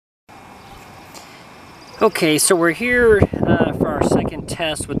Okay, so we're here for our second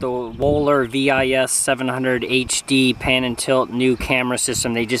test with the Wohler VIS 700 HD pan and tilt new camera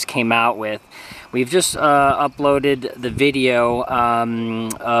system they just came out with. We've just uploaded the video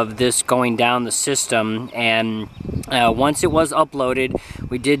of this going down the system, and once it was uploaded,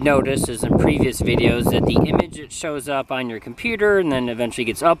 we did notice, as in previous videos, that the image that shows up on your computer and then eventually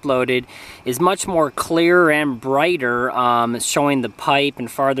gets uploaded is much more clear and brighter, showing the pipe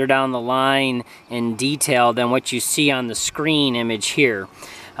and farther down the line in detail than what you see on the screen image here.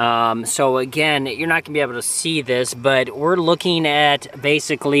 So again, you're not going to be able to see this, but we're looking at,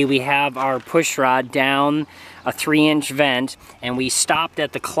 basically, we have our push rod down a 3-inch vent, and we stopped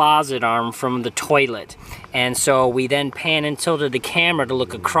at the closet arm from the toilet. And so we then pan and tilted the camera to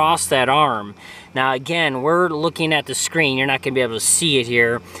look across that arm. Now again, we're looking at the screen, you're not going to be able to see it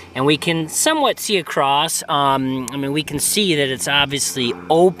here, and we can somewhat see across. I mean, we can see that it's obviously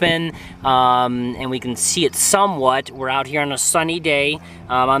open, and we can see it somewhat. We're out here on a sunny day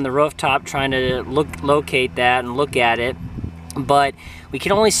on the rooftop trying to locate that and look at it, but we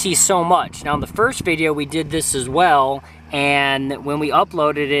can only see so much. Now in the first video we did this as well, and when we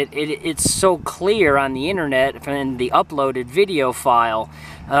uploaded it, it's so clear on the internet from the uploaded video file.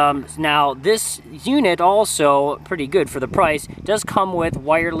 Now this unit, also pretty good for the price, does come with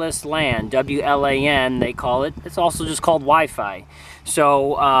wireless LAN, WLAN they call it. It's also just called Wi-Fi.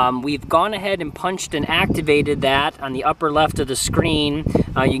 So we've gone ahead and punched and activated that on the upper left of the screen.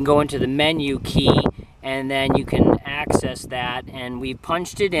 You can go into the menu key, and then you can access that, and we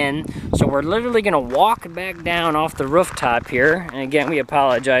punched it in. So we're literally going to walk back down off the rooftop here, and again, we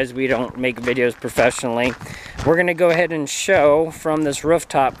apologize, we don't make videos professionally. We're going to go ahead and show from this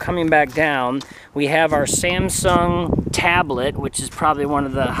rooftop coming back down. We have our Samsung tablet, which is probably one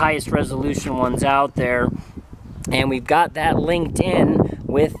of the highest resolution ones out there, and we've got that linked in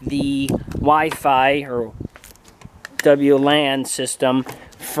with the Wi-Fi or WLAN system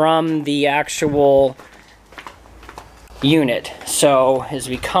from the actual unit. So as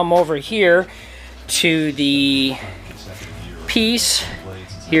we come over here to the piece,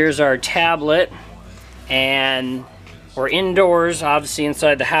 here's our tablet, and we're indoors, obviously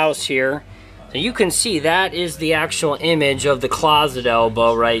inside the house here. So you can see that is the actual image of the closet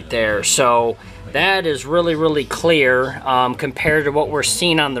elbow right there. So that is really clear compared to what we're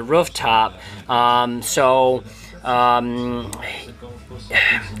seeing on the rooftop.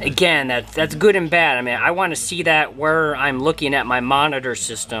 Again, that's good and bad. I mean, I want to see that where I'm looking at my monitor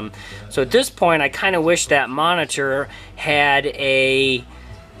system. So at this point, I kind of wish that monitor had a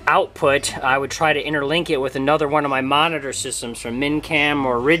output. I would try to interlink it with another one of my monitor systems from Mincam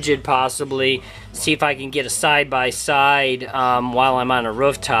or Rigid, possibly, see if I can get a side-by-side while I'm on a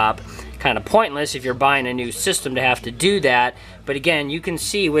rooftop. Kind of pointless if you're buying a new system to have to do that, but again, you can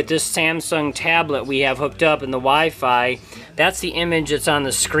see with this Samsung tablet we have hooked up in the Wi-Fi, that's the image that's on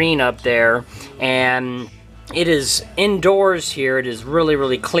the screen up there, and it is indoors here. It is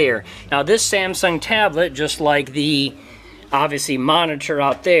really clear. Now this Samsung tablet, just like the obviously monitor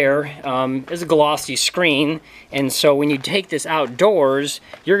out there, is a glossy screen, and so when you take this outdoors,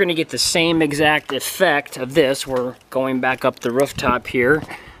 you're going to get the same exact effect of this. We're going back up the rooftop here.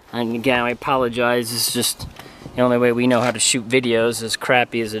 And again, I apologize, it's just the only way we know how to shoot videos, as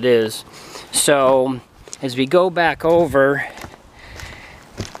crappy as it is. So, as we go back over,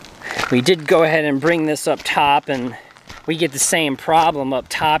 we did go ahead and bring this up top, and we get the same problem up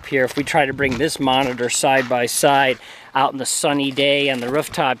top here if we try to bring this monitor side by side out in the sunny day on the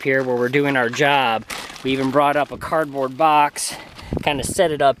rooftop here where we're doing our job. We even brought up a cardboard box, kind of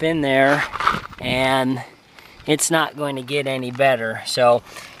set it up in there, and it's not going to get any better. So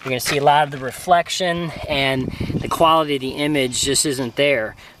you're going to see a lot of the reflection, and the quality of the image just isn't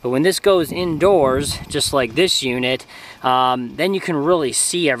there. But when this goes indoors, just like this unit, then you can really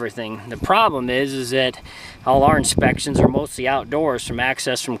see everything. The problem is that all our inspections are mostly outdoors, from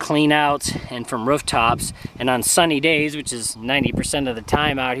access from cleanouts and from rooftops, and on sunny days, which is 90% of the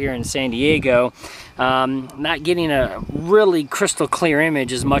time out here in San Diego, not getting a really crystal clear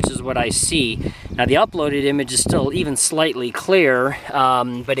image as much as what I see. Now the uploaded image is still even slightly clear,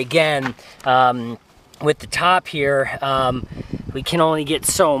 but again, with the top here, we can only get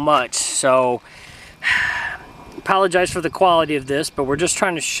so much. So apologize for the quality of this, but we're just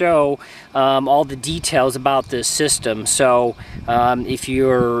trying to show all the details about this system. So if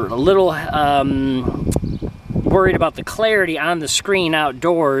you're a little worried about the clarity on the screen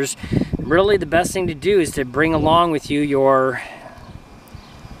outdoors, really the best thing to do is to bring along with you your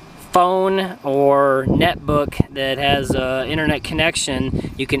phone or netbook that has an internet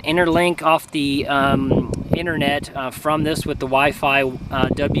connection. You can interlink off the internet from this with the Wi-Fi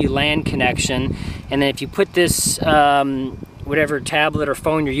WLAN connection, and then if you put this whatever tablet or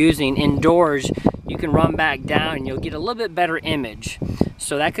phone you're using indoors, you can run back down and you'll get a little bit better image.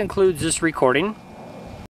 So that concludes this recording.